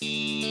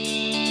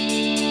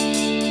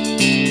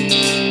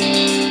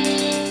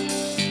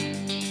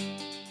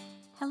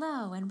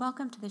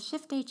welcome to the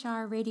Shift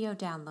HR radio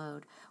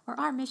download, where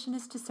our mission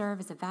is to serve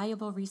as a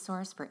valuable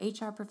resource for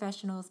HR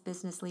professionals,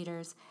 business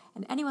leaders,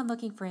 and anyone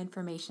looking for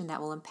information that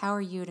will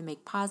empower you to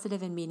make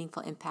positive and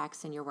meaningful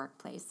impacts in your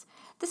workplace.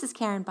 This is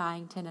Karen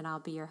Byington, and I'll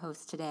be your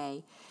host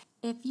today.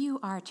 If you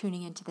are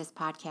tuning into this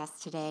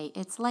podcast today,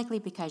 it's likely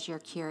because you're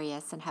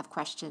curious and have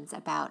questions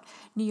about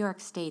New York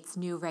State's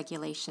new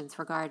regulations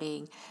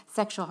regarding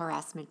sexual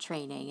harassment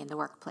training in the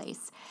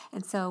workplace.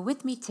 And so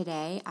with me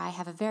today, I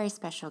have a very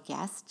special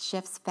guest,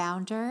 Shift's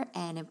founder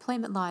and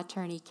employment law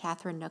attorney,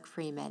 Catherine Nook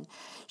Freeman.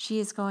 She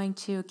is going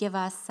to give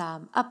us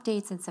some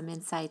updates and some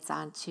insights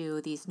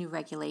onto these new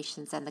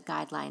regulations and the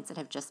guidelines that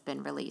have just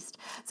been released.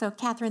 So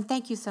Catherine,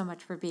 thank you so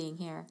much for being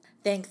here.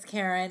 Thanks,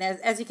 Karen.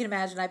 As you can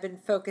imagine, I've been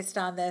focused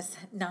on this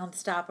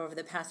nonstop over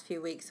the past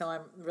few weeks, so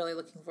I'm really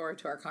looking forward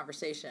to our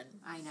conversation.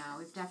 I know.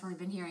 We've definitely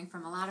been hearing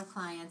from a lot of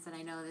clients, and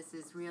I know this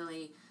is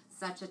really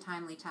such a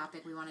timely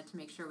topic. We wanted to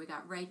make sure we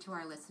got right to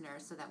our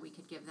listeners so that we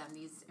could give them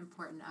these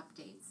important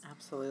updates.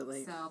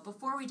 Absolutely. So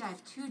before we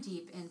dive too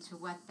deep into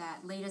what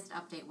that latest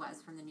update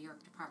was from the New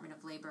York Department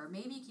of Labor,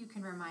 maybe you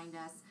can remind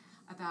us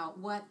about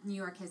what New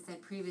York has said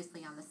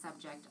previously on the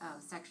subject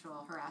of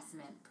sexual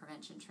harassment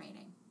prevention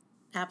training.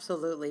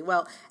 Absolutely.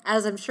 Well,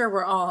 as I'm sure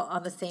we're all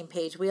on the same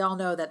page, we all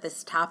know that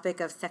this topic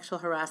of sexual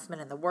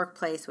harassment in the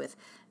workplace with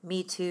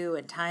Me Too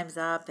and Time's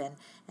Up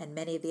and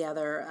many of the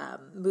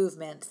other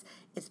movements,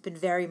 it's been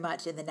very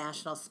much in the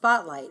national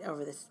spotlight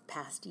over this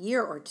past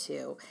year or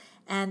two.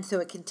 And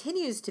so it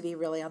continues to be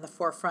really on the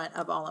forefront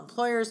of all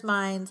employers'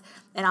 minds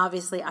and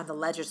obviously on the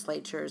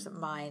legislature's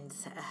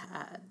minds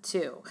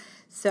too.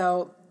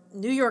 So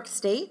New York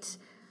State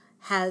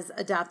has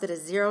adopted a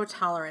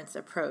zero-tolerance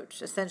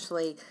approach,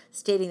 essentially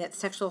stating that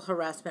sexual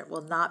harassment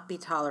will not be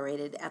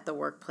tolerated at the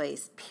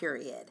workplace,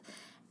 period.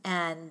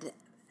 And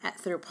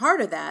through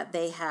part of that,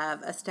 they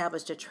have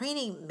established a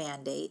training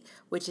mandate,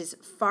 which is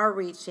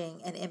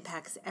far-reaching and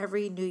impacts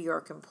every New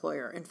York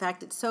employer. In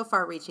fact, it's so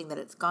far-reaching that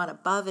it's gone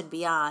above and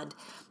beyond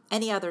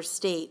any other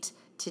state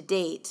to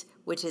date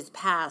which has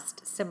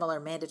passed similar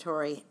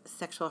mandatory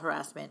sexual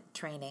harassment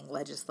training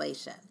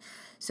legislation.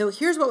 So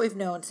here's what we've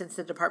known since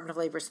the Department of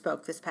Labor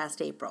spoke this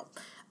past April.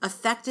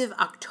 Effective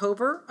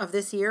October of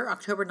this year,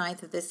 October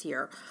 9th of this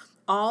year,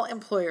 all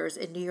employers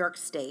in New York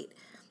State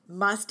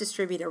must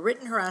distribute a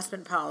written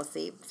harassment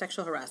policy,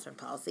 sexual harassment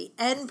policy,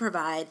 and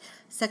provide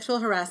sexual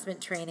harassment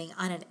training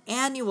on an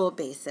annual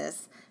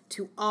basis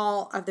to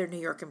all of their New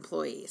York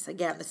employees.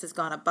 Again, this has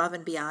gone above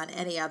and beyond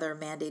any other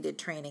mandated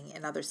training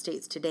in other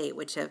states to date,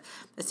 which have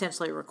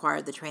essentially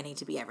required the training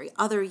to be every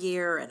other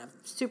year and of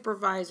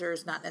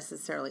supervisors, not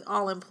necessarily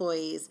all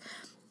employees.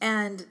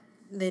 And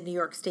the New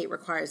York State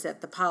requires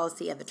that the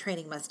policy and the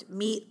training must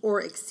meet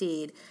or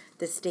exceed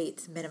the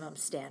state's minimum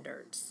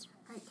standards.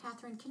 All right,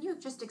 Catherine, can you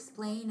just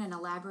explain and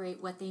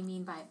elaborate what they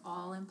mean by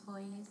all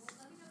employees?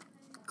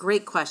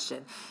 Great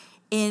question.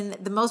 In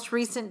the most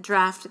recent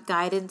draft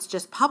guidance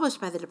just published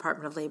by the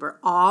Department of Labor,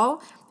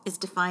 all is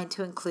defined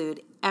to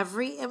include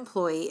every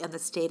employee in the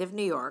state of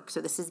New York.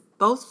 So this is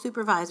both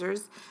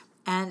supervisors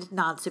and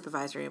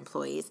non-supervisory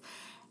employees.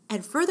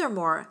 And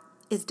furthermore,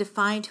 is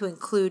defined to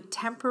include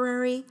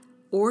temporary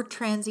or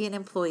transient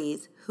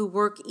employees who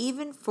work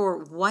even for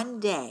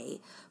one day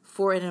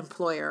for an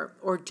employer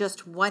or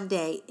just one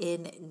day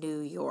in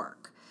New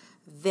York.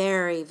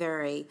 Very,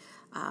 very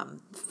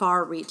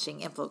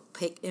far-reaching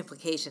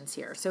implications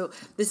here. So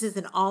this is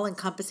an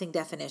all-encompassing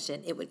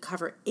definition. It would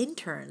cover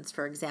interns,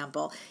 for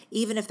example,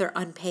 even if they're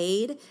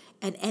unpaid,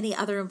 and any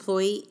other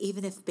employee,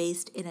 even if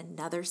based in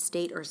another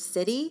state or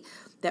city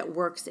that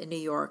works in New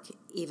York,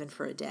 even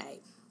for a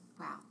day.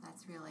 Wow,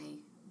 that's really,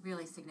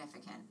 really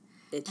significant.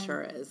 It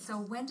sure is. So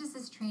when does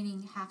this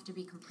training have to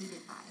be completed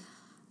by?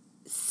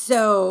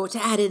 So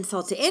to add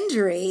insult to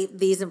injury,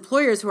 these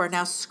employers who are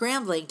now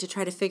scrambling to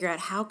try to figure out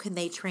how can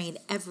they train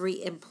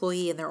every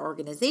employee in their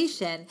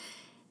organization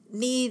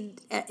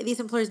these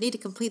employers need to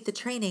complete the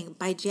training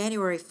by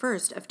January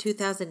 1st of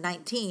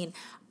 2019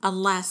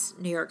 unless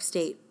New York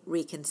State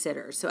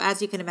reconsiders. So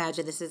as you can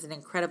imagine, this is an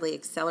incredibly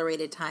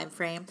accelerated time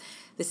frame.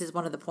 This is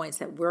one of the points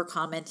that we're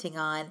commenting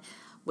on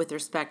with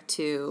respect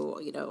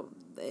to,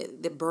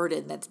 the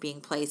burden that's being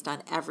placed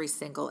on every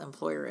single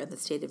employer in the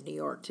state of New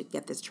York to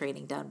get this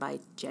training done by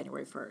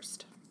January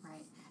 1st.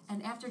 Right.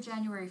 And after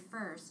January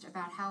 1st,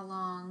 about how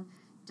long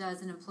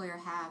does an employer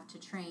have to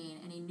train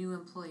any new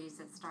employees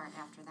that start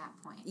after that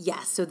point?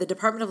 Yes. So the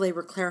Department of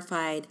Labor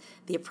clarified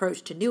the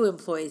approach to new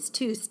employees,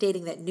 too,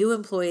 stating that new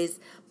employees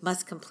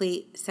must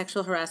complete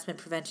sexual harassment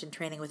prevention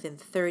training within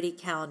 30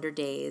 calendar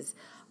days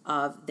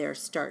of their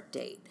start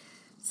date.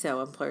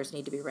 So employers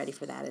need to be ready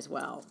for that as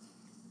well.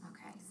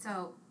 Okay.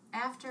 So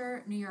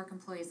after New York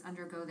employees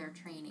undergo their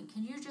training,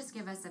 can you just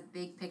give us a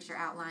big picture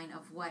outline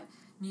of what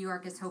New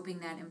York is hoping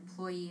that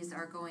employees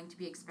are going to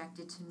be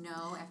expected to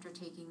know after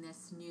taking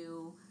this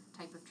new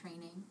type of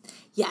training?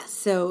 Yes.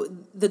 So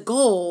the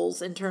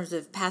goals in terms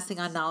of passing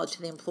on knowledge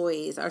to the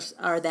employees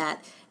are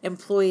that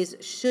employees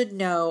should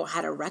know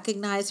how to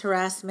recognize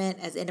harassment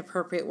as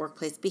inappropriate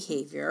workplace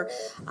behavior.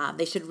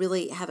 They should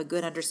really have a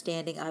good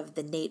understanding of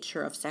the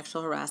nature of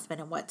sexual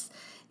harassment and what's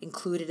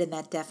included in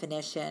that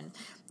definition.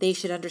 They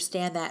should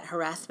understand that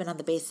harassment on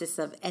the basis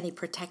of any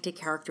protected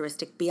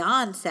characteristic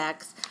beyond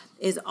sex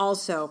is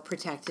also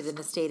protected in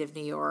the state of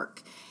New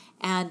York.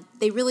 And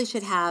they really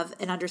should have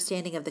an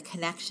understanding of the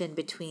connection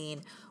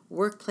between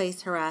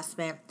workplace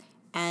harassment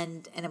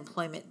and an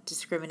employment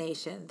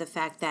discrimination, the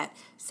fact that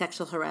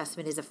sexual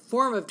harassment is a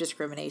form of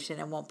discrimination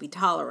and won't be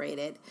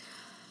tolerated.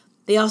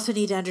 They also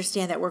need to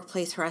understand that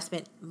workplace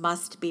harassment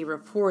must be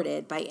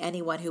reported by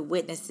anyone who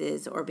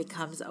witnesses or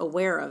becomes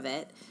aware of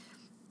it,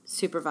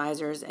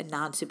 supervisors and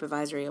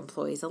non-supervisory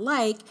employees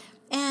alike,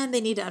 and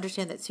they need to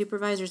understand that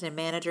supervisors and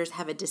managers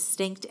have a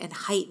distinct and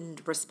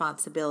heightened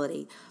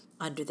responsibility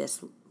under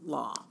this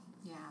law.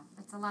 Yeah,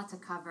 that's a lot to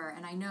cover,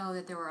 and I know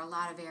that there were a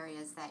lot of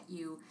areas that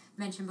you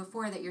mentioned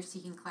before that you're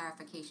seeking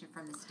clarification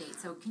from the state.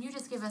 So can you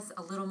just give us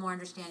a little more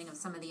understanding of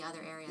some of the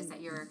other areas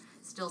that you're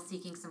still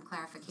seeking some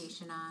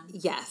clarification on?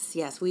 Yes.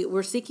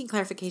 We're seeking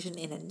clarification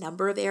in a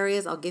number of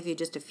areas. I'll give you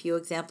just a few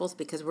examples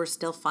because we're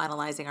still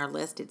finalizing our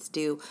list. It's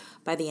due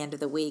by the end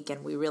of the week,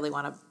 and we really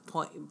want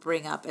to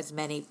bring up as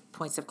many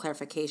points of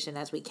clarification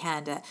as we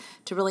can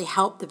to really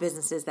help the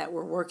businesses that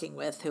we're working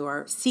with who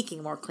are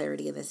seeking more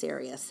clarity in this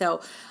area.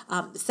 So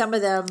some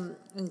of them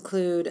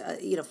include,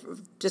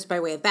 just by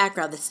way of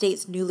background, the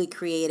state's newly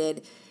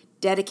created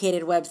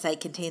dedicated website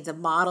contains a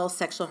model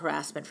sexual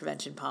harassment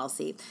prevention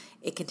policy.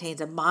 It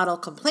contains a model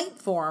complaint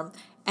form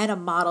and a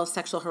model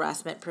sexual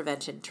harassment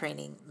prevention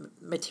training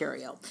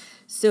material.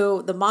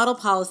 So the model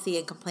policy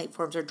and complaint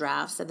forms are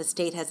drafts, and the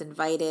state has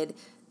invited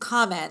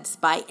comments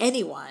by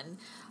anyone,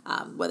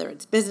 whether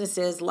it's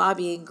businesses,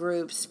 lobbying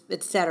groups,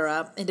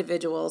 etc.,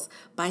 individuals,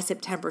 by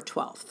September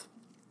 12th.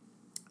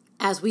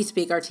 As we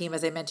speak, our team,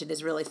 as I mentioned,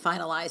 is really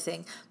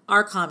finalizing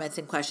our comments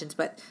and questions,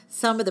 but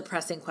some of the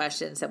pressing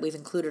questions that we've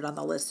included on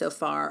the list so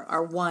far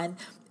are: one,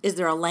 is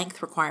there a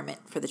length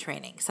requirement for the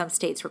training? Some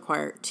states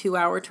require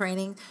 2-hour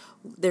training.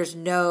 There's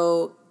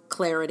no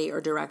clarity or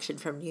direction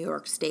from New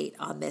York State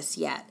on this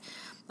yet.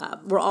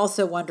 We're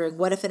also wondering,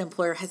 what if an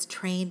employer has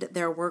trained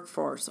their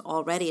workforce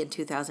already in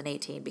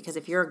 2018? Because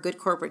if you're a good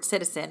corporate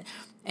citizen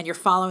and you're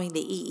following the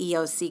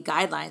EEOC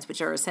guidelines,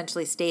 which are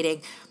essentially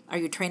stating, are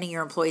you training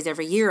your employees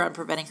every year on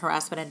preventing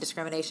harassment and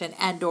discrimination,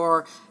 and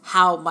or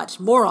how much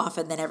more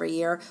often than every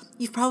year,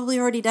 you've probably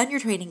already done your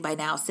training by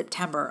now,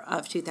 September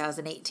of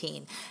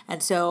 2018.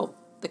 And so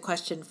the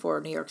question for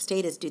New York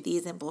State is, do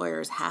these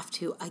employers have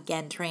to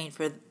again train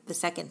for the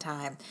second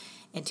time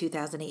in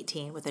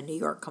 2018 with a New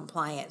York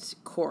compliance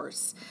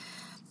course?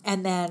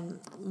 And then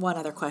one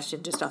other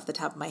question just off the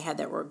top of my head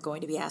that we're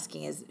going to be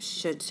asking is,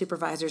 should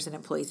supervisors and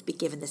employees be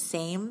given the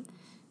same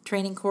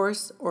training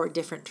course or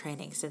different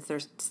training, since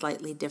there's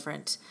slightly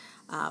different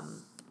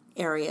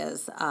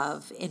areas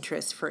of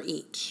interest for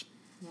each?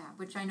 Yeah,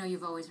 which I know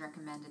you've always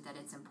recommended that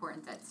it's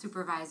important that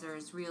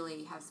supervisors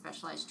really have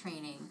specialized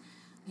training,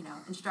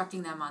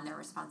 instructing them on their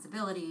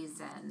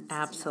responsibilities and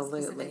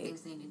Absolutely. Specific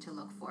things they need to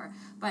look for.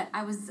 But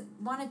I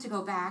wanted to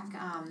go back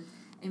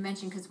and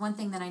mention, because one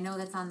thing that I know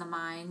that's on the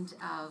mind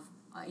of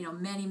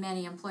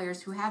many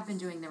employers who have been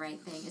doing the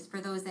right thing is for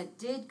those that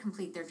did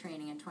complete their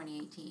training in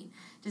 2018.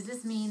 Does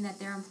this mean that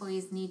their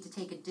employees need to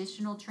take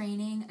additional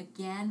training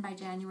again by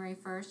January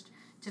 1st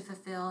to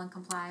fulfill and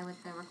comply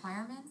with the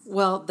requirements?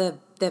 Well,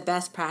 the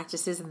best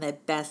practices and the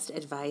best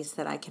advice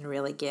that I can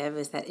really give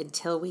is that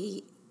until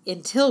we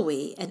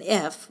and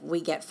if we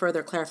get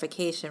further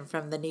clarification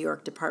from the New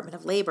York Department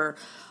of Labor,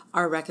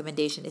 our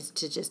recommendation is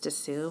to just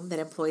assume that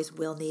employees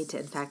will need to,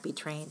 in fact, be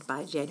trained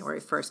by January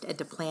 1st and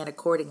to plan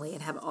accordingly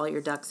and have all your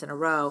ducks in a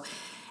row.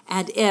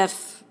 And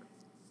if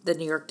the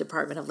New York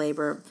Department of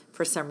Labor,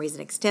 for some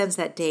reason, extends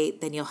that date,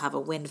 then you'll have a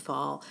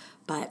windfall.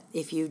 But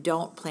if you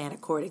don't plan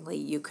accordingly,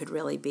 you could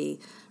really be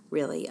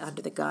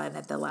under the gun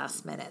at the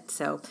last minute.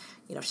 So,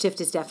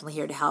 SHIFT is definitely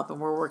here to help, and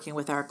we're working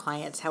with our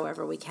clients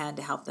however we can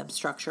to help them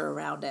structure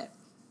around it.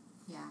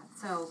 Yeah,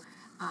 so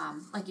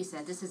like you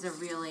said, this is a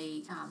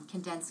really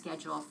condensed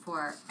schedule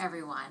for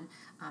everyone,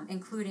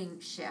 including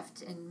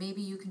SHIFT, and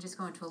maybe you can just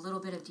go into a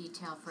little bit of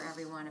detail for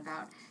everyone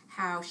about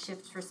how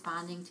SHIFT's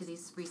responding to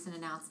this recent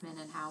announcement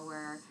and how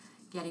we're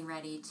getting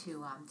ready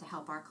to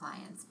help our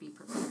clients be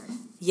prepared.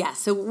 Yeah,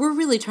 so we're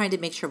really trying to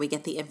make sure we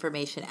get the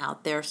information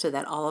out there so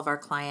that all of our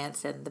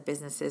clients and the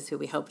businesses who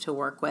we hope to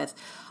work with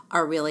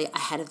are really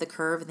ahead of the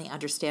curve and they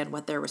understand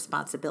what their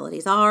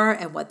responsibilities are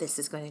and what this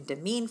is going to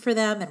mean for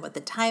them and what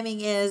the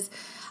timing is.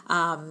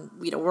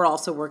 We're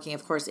also working,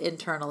 of course,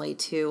 internally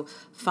to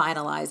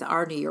finalize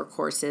our New York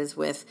courses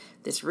with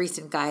this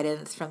recent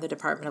guidance from the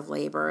Department of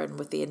Labor and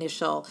with the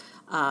initial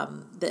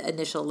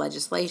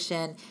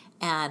legislation.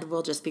 and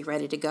we'll just be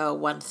ready to go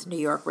once New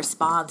York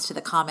responds to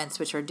the comments,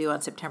 which are due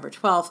on September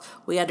 12th.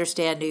 We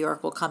understand New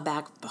York will come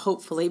back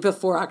hopefully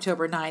before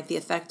October 9th, the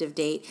effective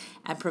date,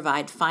 and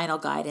provide final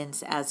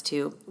guidance as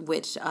to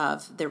which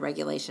of the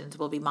regulations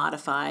will be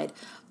modified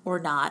or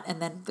not.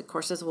 And then the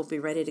courses will be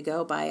ready to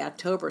go by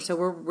October. So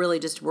we're really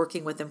just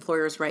working with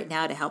employers right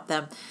now to help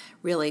them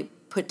really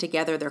put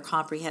together their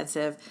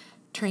comprehensive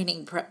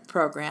training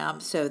program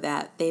so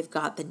that they've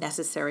got the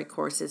necessary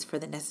courses for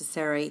the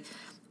necessary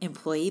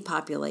employee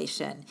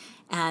population.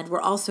 And we're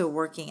also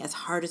working as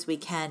hard as we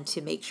can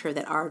to make sure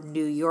that our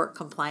New York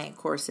compliant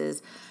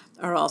courses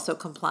are also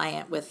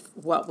compliant with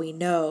what we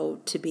know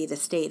to be the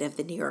state of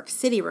the New York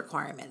City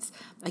requirements.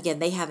 Again,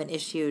 they haven't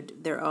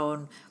issued their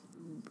own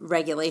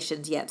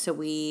regulations yet, so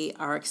we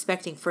are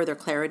expecting further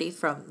clarity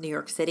from New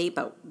York City,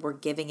 but we're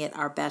giving it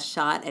our best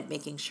shot at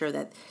making sure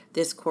that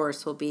this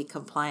course will be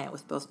compliant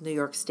with both New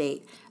York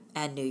State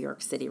and New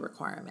York City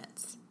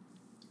requirements.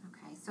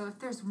 Okay, so if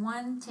there's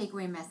one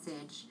takeaway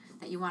message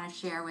that you want to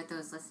share with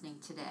those listening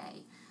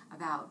today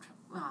about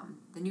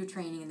the new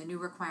training and the new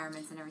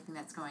requirements and everything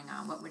that's going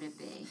on, what would it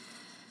be?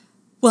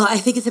 Well, I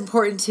think it's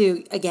important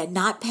to, again,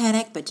 not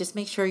panic, but just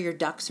make sure your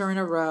ducks are in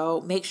a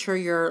row. Make sure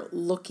you're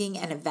looking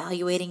and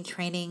evaluating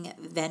training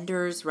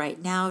vendors right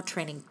now,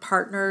 training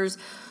partners.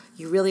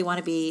 You really want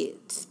to be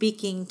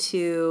speaking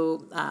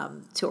to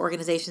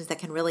organizations that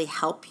can really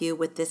help you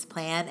with this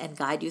plan and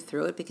guide you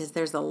through it, because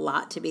there's a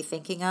lot to be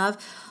thinking of.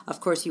 Of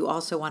course, you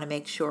also want to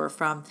make sure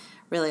from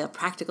really a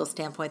practical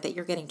standpoint that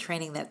you're getting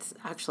training that's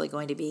actually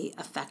going to be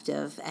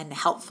effective and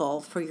helpful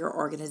for your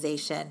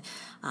organization,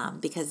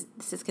 because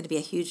this is going to be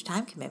a huge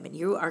time commitment.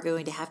 You are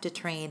going to have to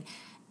train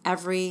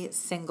every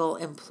single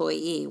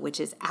employee, which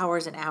is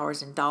hours and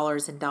hours and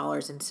dollars and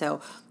dollars. And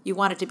so you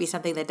want it to be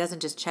something that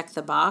doesn't just check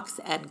the box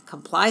and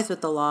complies with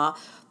the law,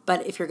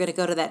 but if you're going to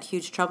go to that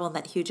huge trouble and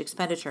that huge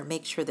expenditure,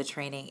 make sure the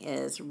training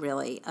is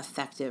really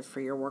effective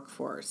for your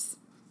workforce.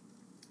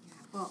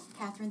 Well,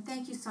 Catherine,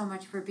 thank you so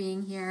much for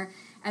being here.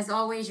 As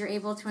always, you're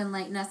able to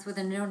enlighten us with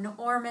an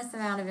enormous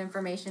amount of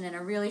information in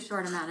a really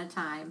short amount of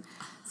time.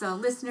 So,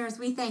 listeners,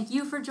 we thank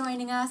you for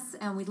joining us,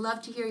 and we'd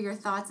love to hear your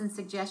thoughts and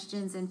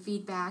suggestions and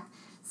feedback.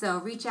 So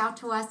reach out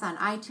to us on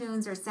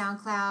iTunes or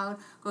SoundCloud.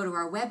 Go to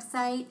our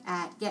website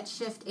at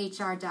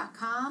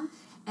getShiftHR.com,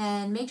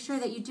 and make sure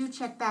that you do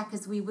check back,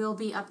 because we will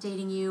be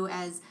updating you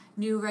as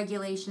new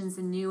regulations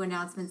and new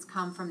announcements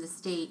come from the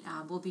state.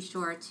 We'll be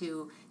sure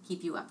to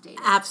keep you updated.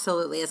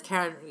 Absolutely. As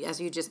Karen,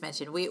 as you just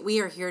mentioned, we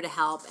are here to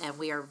help, and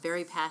we are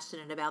very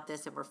passionate about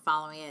this, and we're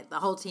following it. The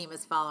whole team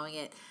is following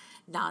it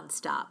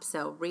nonstop.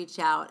 So reach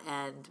out,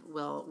 and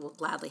we'll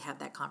gladly have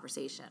that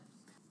conversation.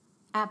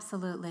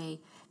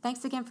 Absolutely.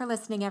 Thanks again for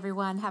listening,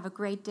 everyone. Have a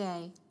great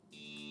day.